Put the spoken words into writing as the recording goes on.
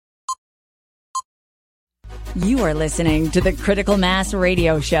You are listening to the Critical Mass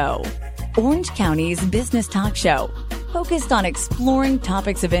Radio Show, Orange County's business talk show, focused on exploring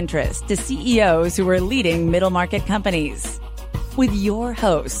topics of interest to CEOs who are leading middle market companies. With your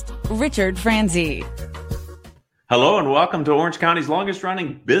host, Richard Franzi. Hello and welcome to Orange County's longest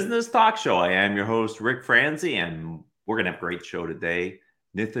running business talk show. I am your host, Rick Franzi, and we're going to have a great show today.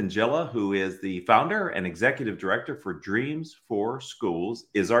 Nithin Jilla, who is the founder and executive director for Dreams for Schools,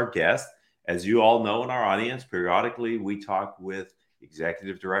 is our guest. As you all know in our audience, periodically we talk with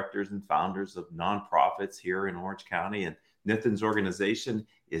executive directors and founders of nonprofits here in Orange County, and Nithin's organization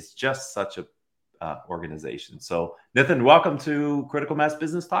is just such a organization. So Nithin, welcome to Critical Mass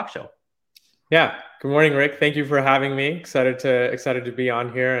Business Talk Show. Yeah. Good morning, Rick. Thank you for having me. Excited to be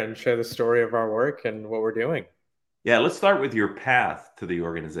on here and share the story of our work and what we're doing. Yeah, let's start with your path to the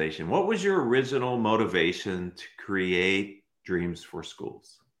organization. What was your original motivation to create Dreams for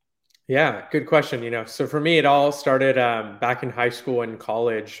Schools? Yeah, good question. So for me, it all started back in high school and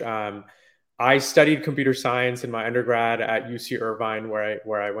college. I studied computer science in my undergrad at UC Irvine,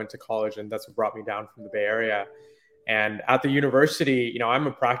 where I went to college, and that's what brought me down from the Bay Area. And at the university, I'm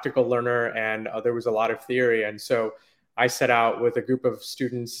a practical learner, and there was a lot of theory. And so I set out with a group of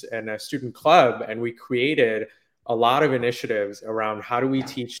students and a student club, and we created a lot of initiatives around how do we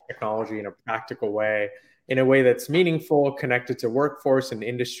teach technology in a practical way, in a way that's meaningful, connected to workforce and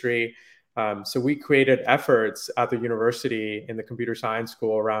industry. So we created efforts at the university in the computer science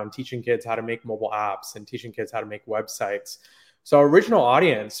school around teaching kids how to make mobile apps and teaching kids how to make websites. So our original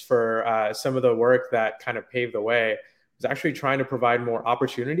audience for some of the work that kind of paved the way was actually trying to provide more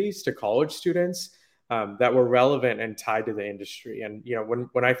opportunities to college students that were relevant and tied to the industry. And,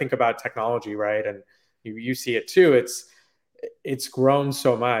 when I think about technology, right, and you see it too, it's grown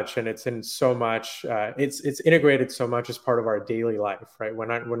so much, and it's in so much, it's integrated so much as part of our daily life, right? When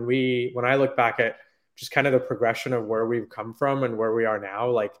I look back at just kind of the progression of where we've come from and where we are now,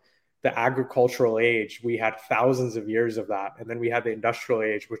 like the agricultural age, we had thousands of years of that. And then we had the industrial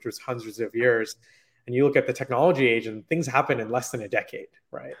age, which was hundreds of years. And you look at the technology age and things happen in less than a decade,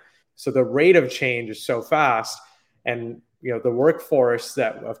 right? So the rate of change is so fast. And, the workforce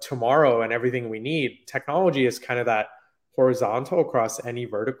of tomorrow and everything we need, technology is kind of that horizontal across any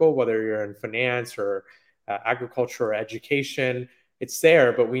vertical, whether you're in finance or agriculture or education, it's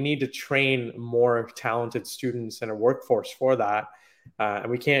there, but we need to train more talented students and a workforce for that.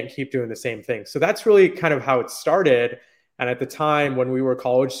 And we can't keep doing the same thing. So that's really kind of how it started. And at the time when we were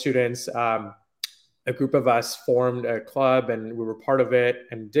college students, a group of us formed a club, and we were part of it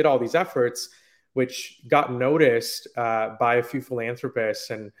and did all these efforts, which got noticed by a few philanthropists.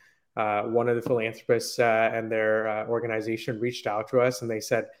 And one of the philanthropists and their organization reached out to us, and they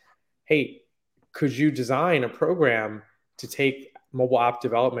said, hey, could you design a program to take mobile app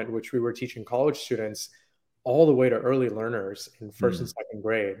development, which we were teaching college students, all the way to early learners in first and second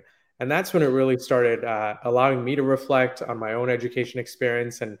grade? And that's when it really started allowing me to reflect on my own education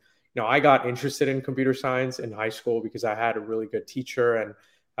experience. And, I got interested in computer science in high school because I had a really good teacher and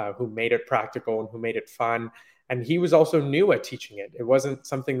who made it practical and who made it fun. And he was also new at teaching it. It wasn't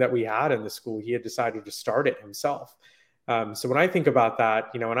something that we had in the school. He had decided to start it himself. So when I think about that,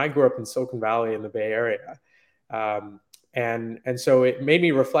 and I grew up in Silicon Valley in the Bay Area. And so it made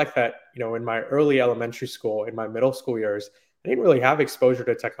me reflect that, in my early elementary school, in my middle school years, I didn't really have exposure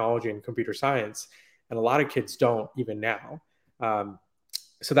to technology and computer science. And a lot of kids don't even now.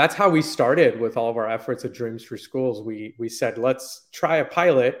 So that's how we started with all of our efforts at Dreams for Schools. We said, let's try a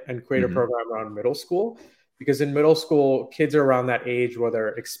pilot and create a program around middle school, because in middle school, kids are around that age where they're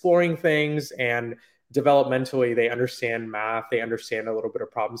exploring things, and developmentally, they understand math, they understand a little bit of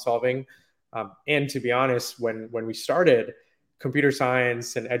problem solving. And to be honest, when we started, computer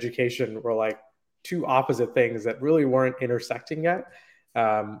science and education were like two opposite things that really weren't intersecting yet,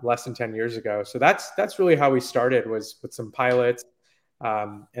 less than 10 years ago. So that's really how we started, was with some pilots.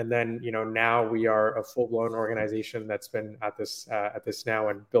 And then, now we are a full-blown organization that's been at this now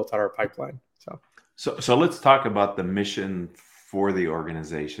and built out our pipeline. So let's talk about the mission for the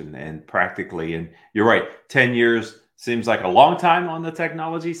organization and practically. And you're right, 10 years seems like a long time on the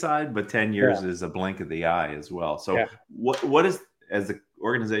technology side, but 10 years is a blink of the eye as well. So what is, as the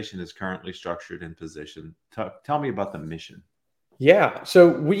organization is currently structured and positioned, tell me about the mission. Yeah, so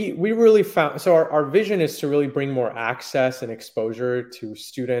we really found, so our vision is to really bring more access and exposure to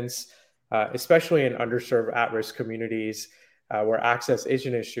students, especially in underserved at-risk communities where access is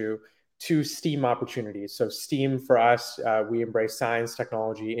an issue, to STEAM opportunities. So STEAM for us, we embrace science,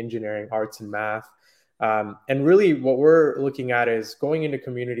 technology, engineering, arts, and math. And really what we're looking at is going into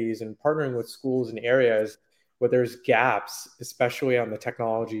communities and partnering with schools in areas where there's gaps, especially on the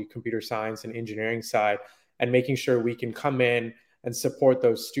technology, computer science, and engineering side, and making sure we can come in and support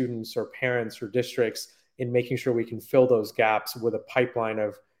those students or parents or districts in making sure we can fill those gaps with a pipeline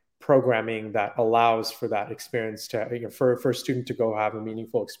of programming that allows for that experience to, for a student to go have a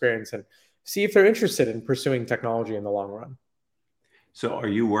meaningful experience and see if they're interested in pursuing technology in the long run. So are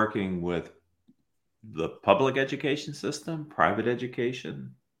you working with the public education system, private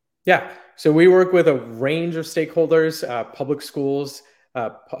education? Yeah. So we work with a range of stakeholders, public schools,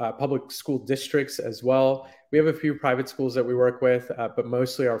 public school districts as well. We have a few private schools that we work with, but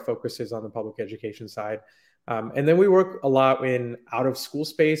mostly our focus is on the public education side. And then we work a lot in out of school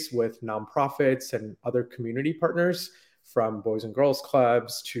space with nonprofits and other community partners, from Boys and Girls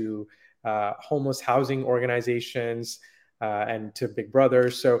Clubs to homeless housing organizations and to Big Brother.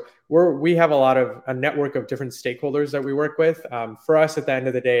 So we have a network of different stakeholders that we work with. For us, at the end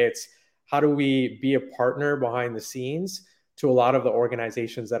of the day, it's how do we be a partner behind the scenes to a lot of the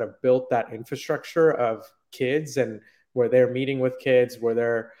organizations that have built that infrastructure of kids, and where they're meeting with kids, where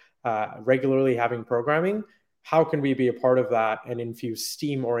they're regularly having programming. How can we be a part of that and infuse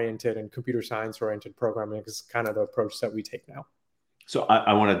STEAM-oriented and computer science-oriented programming is kind of the approach that we take now. So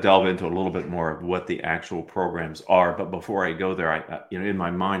I want to delve into a little bit more of what the actual programs are. But before I go there, in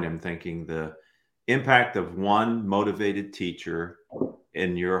my mind, I'm thinking the impact of one motivated teacher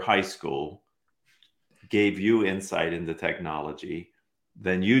in your high school gave you insight into technology.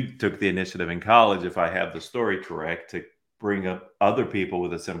 Then you took the initiative in college, if I have the story correct, to bring up other people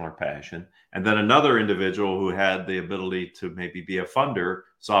with a similar passion. And then another individual who had the ability to maybe be a funder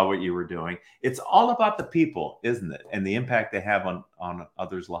saw what you were doing. It's all about the people, isn't it? And the impact they have on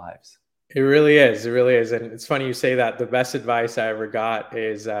others' lives. It really is. It really is. And it's funny you say that. The best advice I ever got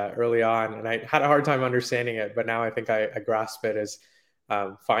is early on, and I had a hard time understanding it, but now I think I grasp it, is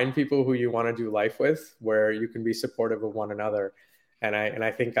find people who you want to do life with, where you can be supportive of one another. And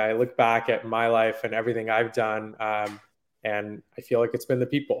I think I look back at my life and everything I've done, and I feel like it's been the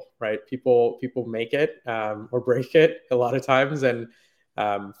people, right? People make it or break it a lot of times, and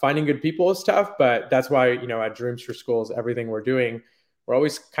finding good people is tough. But that's why, at Dreams for Schools, everything we're doing, we're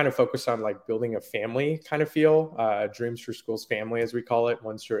always kind of focused on like building a family kind of feel, Dreams for Schools family, as we call it.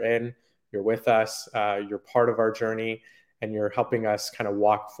 Once you're in, you're with us, you're part of our journey, and you're helping us kind of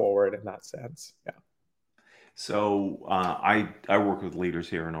walk forward in that sense. Yeah. So I work with leaders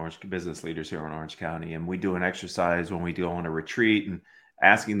here in business leaders here in Orange County, and we do an exercise when we go on a retreat and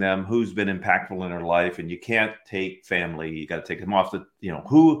asking them who's been impactful in their life. And you can't take family, you got to take them off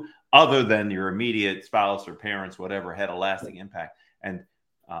who other than your immediate spouse or parents, whatever, had a lasting impact. And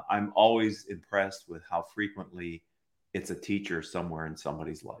I'm always impressed with how frequently it's a teacher somewhere in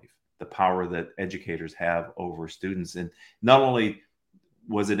somebody's life, the power that educators have over students. And not only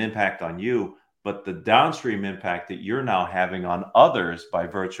was it impact on you, but the downstream impact that you're now having on others by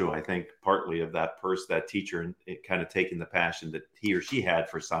virtue, I think, partly of that teacher, and it kind of taking the passion that he or she had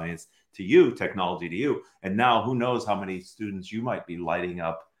for science to you, technology to you. And now who knows how many students you might be lighting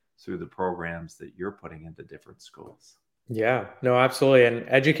up through the programs that you're putting into different schools. Yeah, no, absolutely. And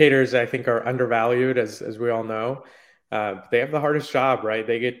educators, I think, are undervalued, as we all know. They have the hardest job, right?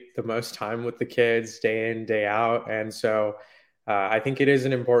 They get the most time with the kids day in, day out. And so I think it is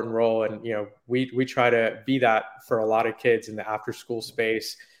an important role. And, we try to be that for a lot of kids in the after school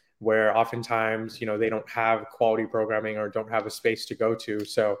space, where oftentimes, they don't have quality programming or don't have a space to go to.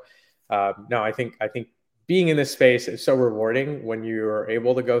 So no, I think being in this space is so rewarding when you're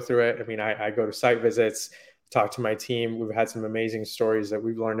able to go through it. I mean, I go to site visits, talk to my team. We've had some amazing stories that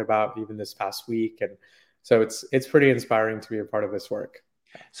we've learned about even this past week. And so it's pretty inspiring to be a part of this work.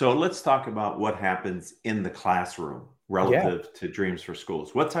 So let's talk about what happens in the classroom relative to Dreams for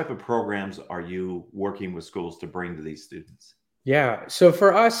Schools. What type of programs are you working with schools to bring to these students? Yeah. So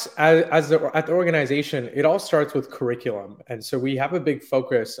for us at the organization, it all starts with curriculum. And so we have a big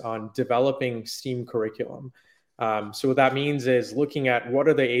focus on developing STEAM curriculum. So what that means is looking at what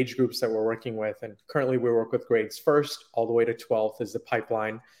are the age groups that we're working with. And currently we work with grades 1st all the way to 12th is the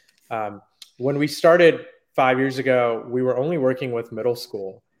pipeline. When we started 5 years ago, we were only working with middle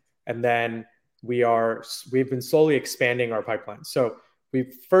school. And then we've been slowly expanding our pipeline. So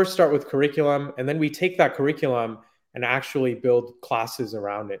we first start with curriculum, and then we take that curriculum and actually build classes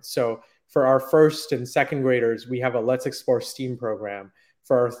around it. So for our 1st and 2nd graders, we have a Let's Explore STEAM program.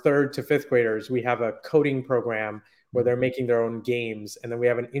 For our 3rd to 5th graders, we have a coding program where they're making their own games. And then we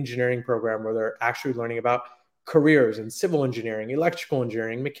have an engineering program where they're actually learning about careers in civil engineering, electrical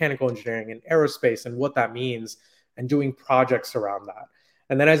engineering, mechanical engineering, and aerospace, and what that means, and doing projects around that.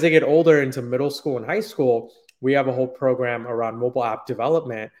 And then as they get older into middle school and high school, we have a whole program around mobile app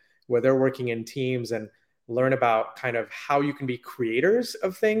development where they're working in teams and learn about kind of how you can be creators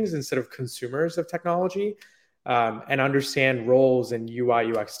of things instead of consumers of technology, and understand roles in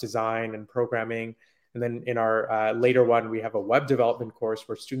UI, UX design and programming. And then in our later one, we have a web development course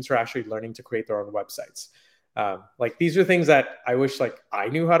where students are actually learning to create their own websites. Like these are things that I wish like I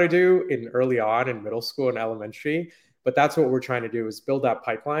knew how to do in early on in middle school and elementary, but that's what we're trying to do is build that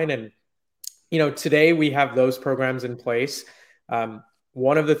pipeline. And, today we have those programs in place.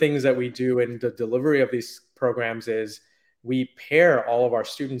 One of the things that we do in the delivery of these programs is we pair all of our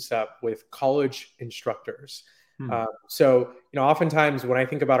students up with college instructors. So, oftentimes when I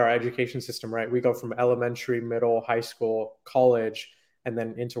think about our education system, right, we go from elementary, middle, high school, college, and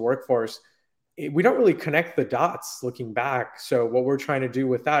then into workforce. We don't really connect the dots looking back. So what we're trying to do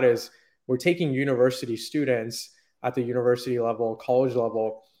with that is we're taking university students at the university level, college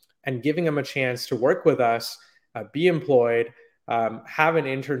level, and giving them a chance to work with us, be employed, have an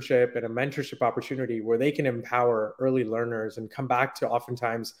internship and a mentorship opportunity where they can empower early learners and come back to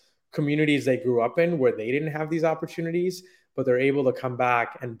oftentimes communities they grew up in where they didn't have these opportunities, but they're able to come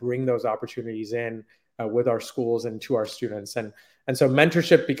back and bring those opportunities in with our schools and to our students. And so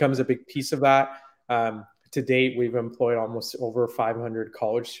mentorship becomes a big piece of that. To date, we've employed almost over 500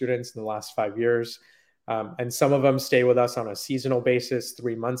 college students in the last 5 years. And some of them stay with us on a seasonal basis,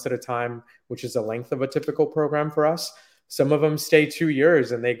 3 months at a time, which is the length of a typical program for us. Some of them stay 2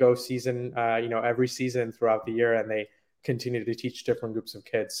 years and they go season, every season throughout the year, and they continue to teach different groups of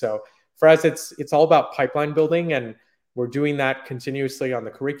kids. So for us, it's all about pipeline building, and we're doing that continuously on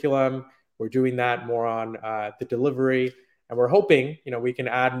the curriculum. We're doing that more on the delivery, and we're hoping, we can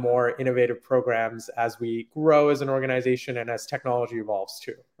add more innovative programs as we grow as an organization and as technology evolves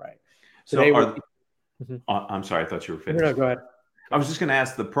too, right? I'm sorry, I thought you were finished. No, go ahead. I was just going to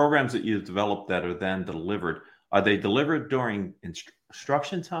ask, the programs that you've developed that are then delivered, are they delivered during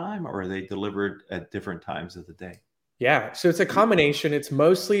instruction time or are they delivered at different times of the day? Yeah, so it's a combination. It's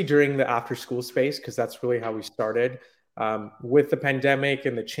mostly during the after school space because that's really how we started. With the pandemic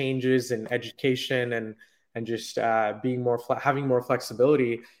and the changes in education and just being having more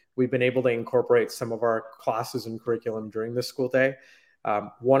flexibility, we've been able to incorporate some of our classes and curriculum during the school day.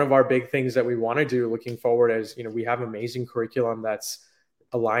 One of our big things that we want to do looking forward is, we have amazing curriculum that's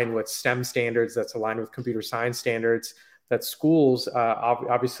aligned with STEM standards, that's aligned with computer science standards, that schools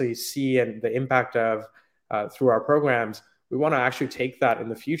obviously see and the impact of through our programs. We want to actually take that in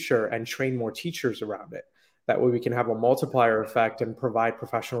the future and train more teachers around it. That way we can have a multiplier effect and provide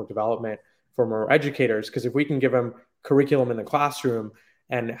professional development for more educators. Because if we can give them curriculum in the classroom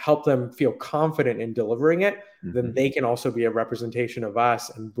and help them feel confident in delivering it, then they can also be a representation of us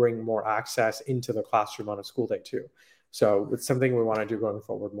and bring more access into the classroom on a school day too. So it's something we want to do going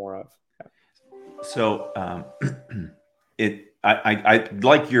forward more of. Yeah. So I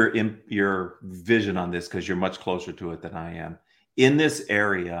like your vision on this because you're much closer to it than I am. In this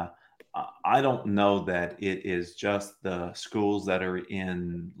area, I don't know that it is just the schools that are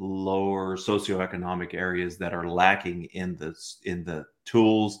in lower socioeconomic areas that are lacking in the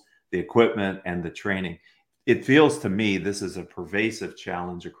tools, the equipment, and the training. It feels to me this is a pervasive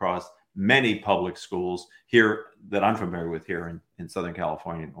challenge across many public schools here that I'm familiar with here in Southern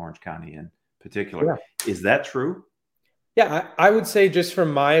California and Orange County in particular. Yeah. Is that true? Yeah, I would say just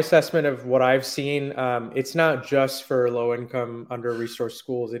from my assessment of what I've seen, it's not just for low-income, under-resourced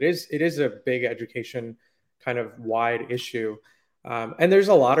schools. It is a big education kind of wide issue. And there's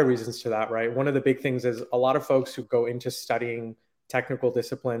a lot of reasons to that, right? One of the big things is a lot of folks who go into studying technical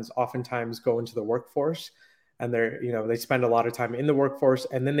disciplines oftentimes go into the workforce, and they spend a lot of time in the workforce,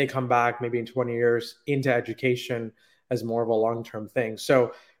 and then they come back maybe in 20 years into education as more of a long-term thing.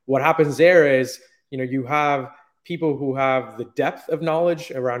 So what happens there is, you have people who have the depth of knowledge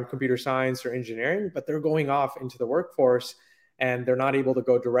around computer science or engineering, but they're going off into the workforce and they're not able to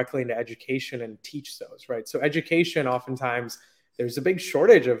go directly into education and teach those, right? So education, oftentimes, there's a big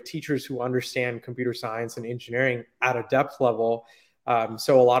shortage of teachers who understand computer science and engineering at a depth level.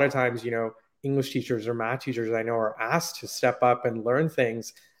 So a lot of times, English teachers or math teachers I know are asked to step up and learn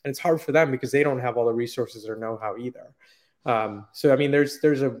things, and it's hard for them because they don't have all the resources or know-how either. So, I mean,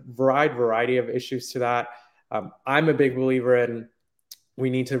 there's a variety of issues to that. I'm a big believer in we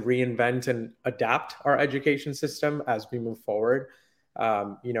need to reinvent and adapt our education system as we move forward.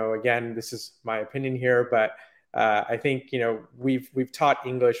 Again, this is my opinion here, but I think, we've taught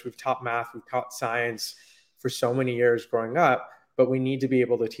English, we've taught math, we've taught science for so many years growing up, but we need to be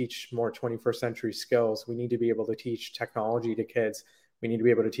able to teach more 21st century skills. We need to be able to teach technology to kids. We need to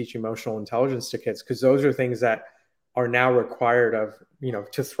be able to teach emotional intelligence to kids, because those are things that are now required of,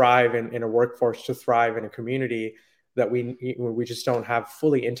 to thrive in a workforce, to thrive in a community that we just don't have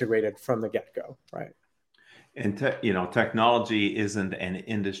fully integrated from the get-go, right? And technology isn't an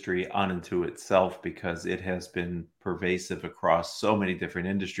industry unto itself because it has been pervasive across so many different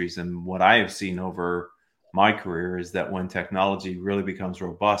industries. And what I have seen over my career is that when technology really becomes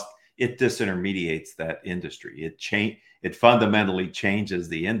robust, it disintermediates that industry. It fundamentally changes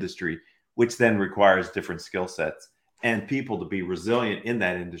the industry, which then requires different skill sets and people to be resilient in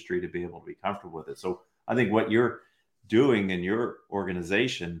that industry to be able to be comfortable with it. So I think what you're doing in your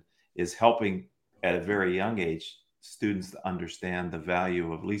organization is helping at a very young age students to understand the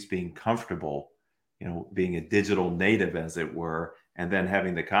value of at least being comfortable, being a digital native, as it were, and then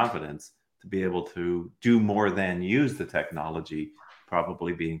having the confidence to be able to do more than use the technology,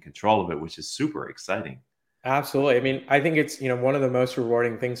 probably be in control of it, which is super exciting. Absolutely. I mean, I think it's, one of the most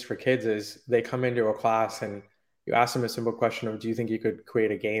rewarding things for kids is they come into a class and you ask them a simple question of, do you think you could create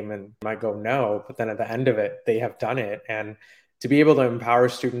a game? And they might go, no, but then at the end of it, they have done it. And to be able to empower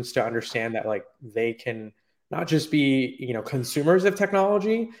students to understand that like they can not just be, consumers of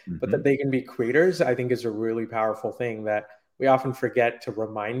technology, but that they can be creators, I think is a really powerful thing that we often forget to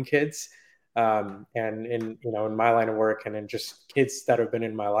remind kids. And in my line of work and in just kids that have been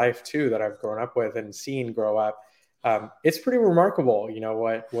in my life too, that I've grown up with and seen grow up, it's pretty remarkable,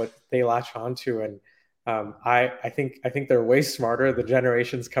 what they latch onto. And I think they're way smarter. The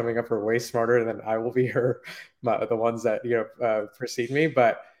generations coming up are way smarter than I will be, or the ones that precede me.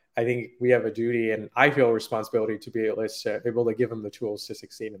 But I think we have a duty, and I feel a responsibility to be able to give them the tools to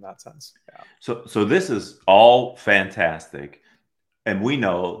succeed in that sense. Yeah. So this is all fantastic. And we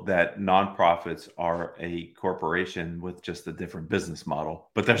know that nonprofits are a corporation with just a different business model,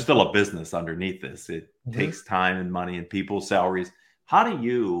 but there's still a business underneath this. It takes time and money and people's salaries. How do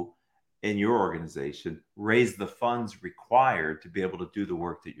you, in your organization, raise the funds required to be able to do the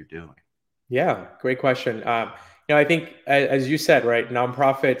work that you're doing? Yeah, great question. I think, as you said, right,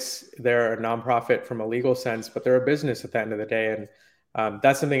 nonprofits, they're a nonprofit from a legal sense, but they're a business at the end of the day. And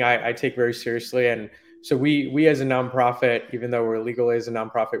that's something I take very seriously. And so we as a nonprofit, even though we're legally as a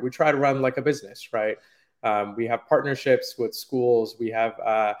nonprofit, we try to run like a business, right? We have partnerships with schools. We have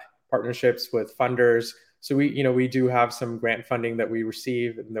partnerships with funders. So we do have some grant funding that we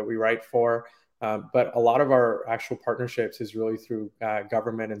receive and that we write for. But a lot of our actual partnerships is really through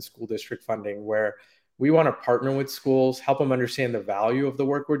government and school district funding, where we want to partner with schools, help them understand the value of the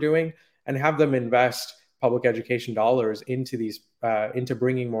work we're doing, and have them invest public education dollars into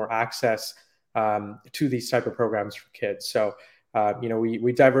bringing more access to these type of programs for kids. So,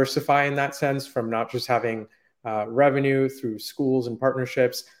 we diversify in that sense from not just having revenue through schools and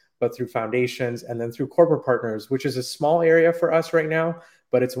partnerships, but through foundations and then through corporate partners, which is a small area for us right now,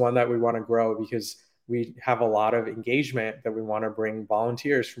 but it's one that we want to grow because we have a lot of engagement that we want to bring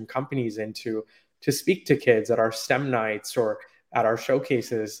volunteers from companies into to speak to kids at our STEM nights or at our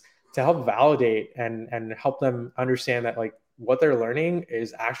showcases to help validate and help them understand that like what they're learning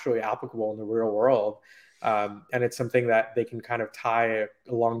is actually applicable in the real world. And it's something that they can kind of tie a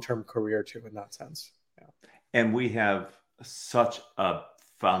long-term career to in that sense. Yeah. And we have such a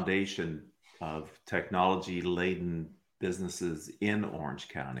foundation of technology-laden businesses in Orange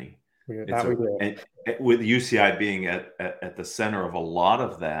County. And with UCI being at the center of a lot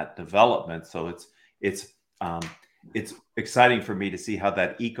of that development. So it's exciting for me to see how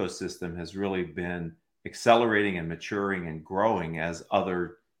that ecosystem has really been accelerating and maturing and growing as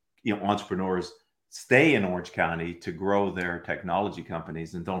other entrepreneurs stay in Orange County to grow their technology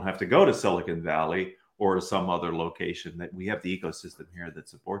companies and don't have to go to Silicon Valley or to some other location. That we have the ecosystem here that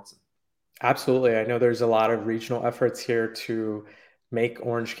supports them. Absolutely. I know there's a lot of regional efforts here to make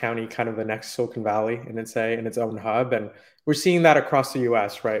Orange County kind of the next Silicon Valley in its own hub. And we're seeing that across the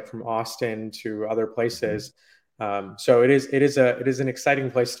US, right? From Austin to other places. So it is an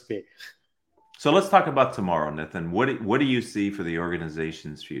exciting place to be. So let's talk about tomorrow, Nathan. What do you see for the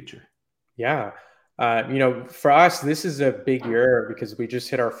organization's future? Yeah. For us, this is a big year because we just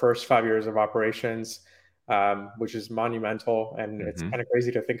hit our first 5 years of operations, which is monumental. And it's kind of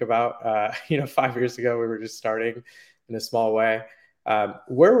crazy to think about. 5 years ago, we were just starting in a small way. Where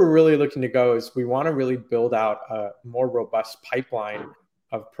we're really looking to go is we want to really build out a more robust pipeline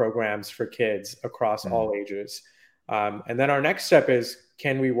of programs for kids across all ages. And then our next step is,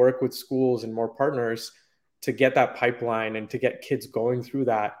 can we work with schools and more partners to get that pipeline and to get kids going through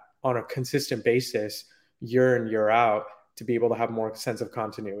that on a consistent basis year in, year out to be able to have more sense of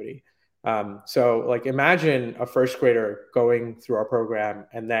continuity. So like imagine a first grader going through our program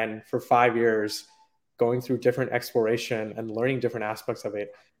and then for 5 years going through different exploration and learning different aspects of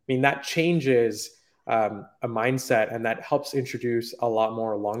it. I mean, that changes a mindset and that helps introduce a lot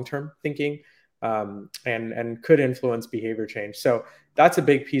more long-term thinking and could influence behavior change. So that's a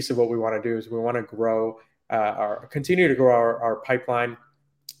big piece of what we want to do is we want to grow continue to grow our pipeline,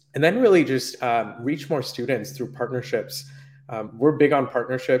 and then really just reach more students through partnerships. We're big on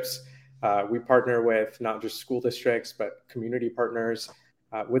partnerships. We partner with not just school districts, but community partners.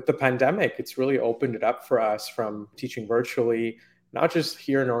 With the pandemic, it's really opened it up for us from teaching virtually, not just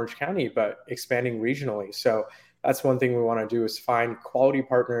here in Orange County, but expanding regionally. So that's one thing we want to do, is find quality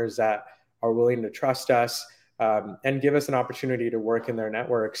partners that are willing to trust us and give us an opportunity to work in their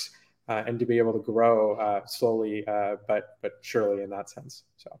networks and to be able to grow slowly, but surely in that sense.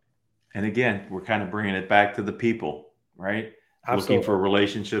 So, and again, we're kind of bringing it back to the people, right? Absolutely. Looking for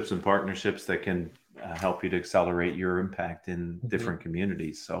relationships and partnerships that can help you to accelerate your impact in different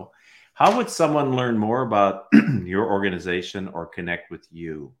communities. So how would someone learn more about your organization or connect with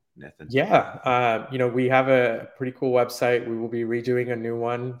you, Nithin? Yeah, we have a pretty cool website. We will be redoing a new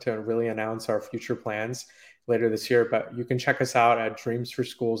one to really announce our future plans later this year, but you can check us out at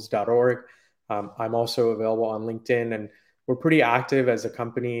dreamsforschools.org. I'm also available on LinkedIn, and we're pretty active as a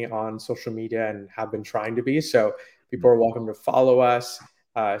company on social media and have been trying to be. So people are welcome to follow us,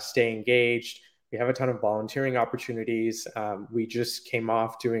 stay engaged. We have a ton of volunteering opportunities. We just came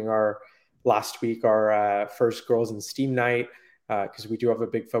off doing last week our first Girls in STEAM night, because we do have a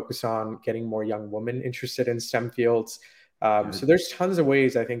big focus on getting more young women interested in STEM fields. So there's tons of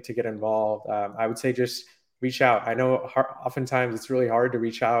ways, I think, to get involved. I would say just reach out. I know oftentimes it's really hard to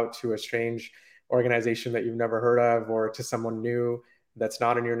reach out to a strange organization that you've never heard of, or to someone new that's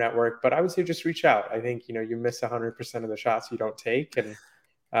not in your network, but I would say just reach out. I think, you miss 100% of the shots you don't take. And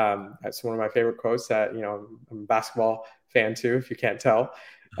that's one of my favorite quotes that, I'm a basketball fan too, if you can't tell.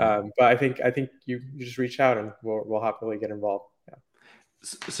 But I think you just reach out and we'll happily get involved. Yeah.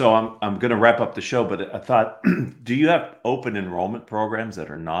 So I'm going to wrap up the show, but I thought, do you have open enrollment programs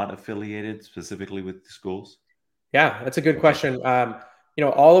that are not affiliated specifically with the schools? Yeah, that's a good question.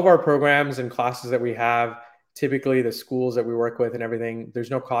 All of our programs and classes that we have, typically the schools that we work with and everything,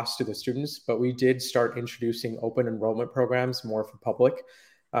 there's no cost to the students, but we did start introducing open enrollment programs more for public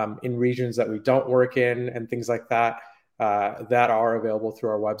in regions that we don't work in and things like that, that are available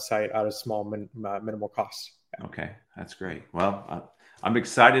through our website at a small minimal cost. Yeah. Okay, that's great. Well, I'm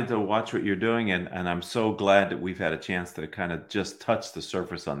excited to watch what you're doing, and I'm so glad that we've had a chance to kind of just touch the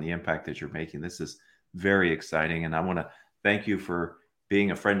surface on the impact that you're making. This is very exciting, and I want to thank you for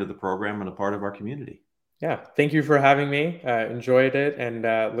being a friend of the program and a part of our community. Yeah, thank you for having me. Enjoyed it, and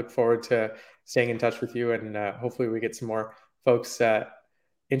look forward to staying in touch with you, and hopefully we get some more folks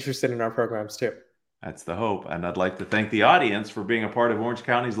interested in our programs too. That's the hope. And I'd like to thank the audience for being a part of Orange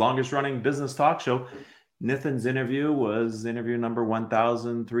County's longest running business talk show. Nithin's interview was interview number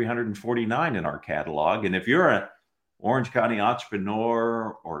 1,349 in our catalog. And if you're an Orange County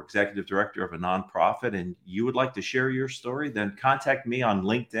entrepreneur or executive director of a nonprofit and you would like to share your story, then contact me on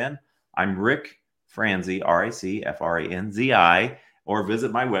LinkedIn. I'm Rick Franzi, RICFRANZI, or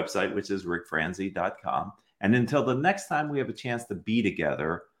visit my website, which is rickfranzi.com. And until the next time we have a chance to be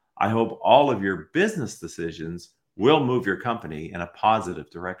together, I hope all of your business decisions will move your company in a positive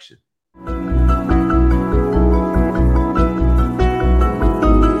direction.